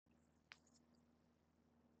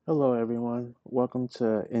Hello, everyone. Welcome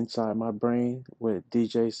to Inside My Brain with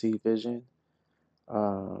DJC Vision.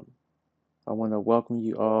 Um, I want to welcome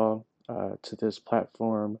you all to this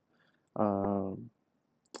platform. Um,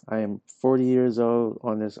 I am 40 years old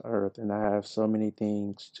on this earth, and I have so many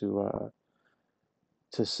things to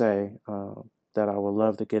say that I would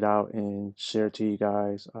love to get out and share to you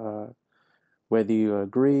guys. Whether you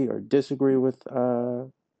agree or disagree with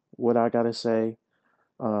what I got to say,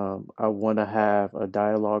 I want to have a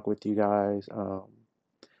dialogue with you guys.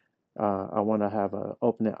 I want to have an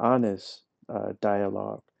open and honest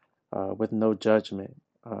dialogue with no judgment,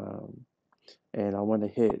 and I want to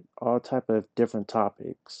hit all type of different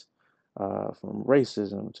topics, from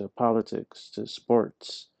racism to politics to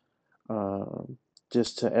sports, um,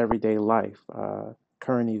 just to everyday life,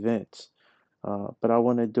 current events. But I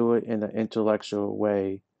want to do it in an intellectual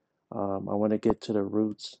way. I want to get to the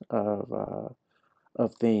roots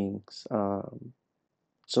of things.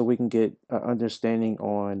 So we can get an understanding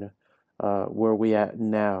on where we at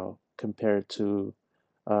now compared to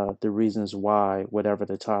the reasons why, whatever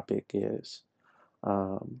the topic is.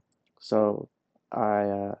 Um, so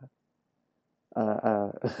I,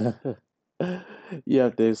 you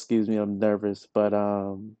have to excuse me, I'm nervous, but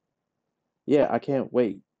yeah, I can't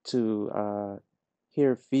wait to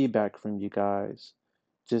hear feedback from you guys,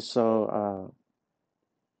 just so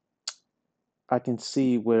I can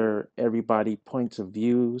see where everybody points of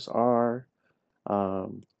views are.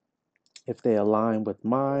 Um, if they align with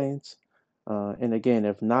minds. And again,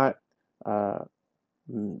 if not, uh,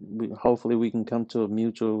 hopefully we can come to a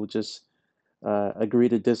mutual, just agree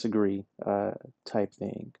to disagree type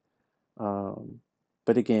thing. Um,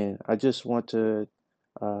 but again, I just want to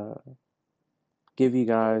uh, give you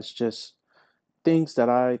guys just things that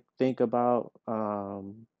I think about.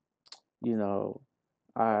 You know,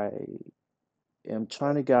 I am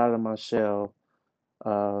trying to get out of my shell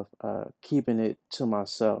of keeping it to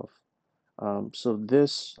myself. So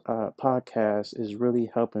this podcast is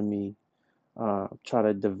really helping me try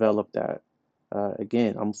to develop that.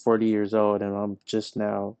 Again, I'm 40 years old and I'm just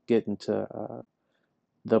now getting to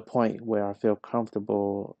the point where I feel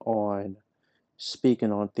comfortable on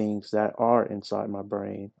speaking on things that are inside my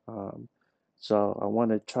brain. So I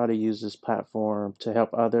want to try to use this platform to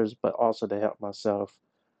help others, but also to help myself,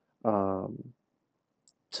 um,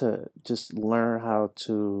 to just learn how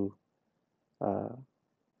to uh,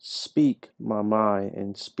 speak my mind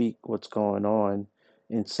and speak what's going on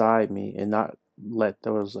inside me and not let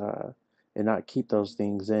those and not keep those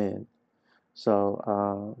things in.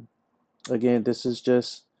 So again, this is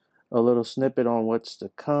just a little snippet on what's to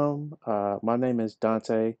come. My name is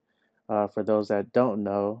Dante. For those that don't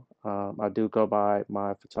know, I do go by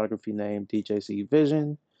my photography name, DJC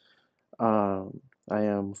Vision. Um, I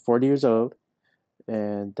am 40 years old,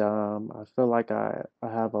 and I feel like I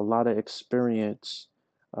have a lot of experience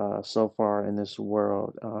so far in this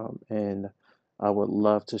world, and I would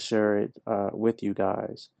love to share it with you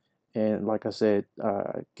guys. And like I said,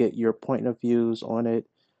 get your point of views on it.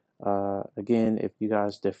 Again, if you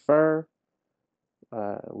guys differ,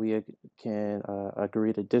 we can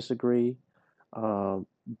agree to disagree.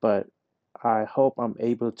 But I hope I'm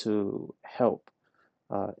able to help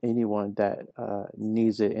anyone that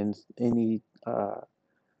needs it in any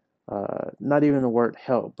not even the word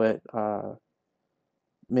help, but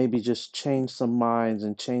maybe just change some minds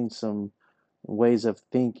and change some ways of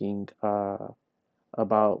thinking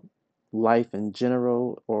about life in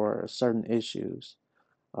general or certain issues.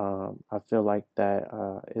 I feel like that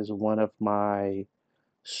is one of my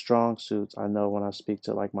strong suits. I know when I speak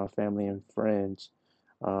to like my family and friends,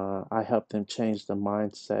 I help them change the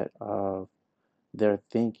mindset of their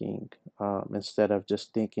thinking, instead of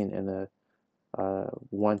just thinking in a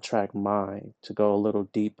one track mind, to go a little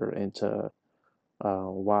deeper into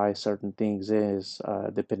why certain things is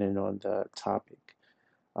depending on the topic.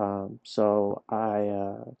 So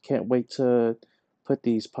I can't wait to put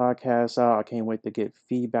these podcasts out. I can't wait to get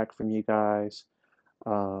feedback from you guys.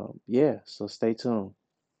 Yeah, so stay tuned.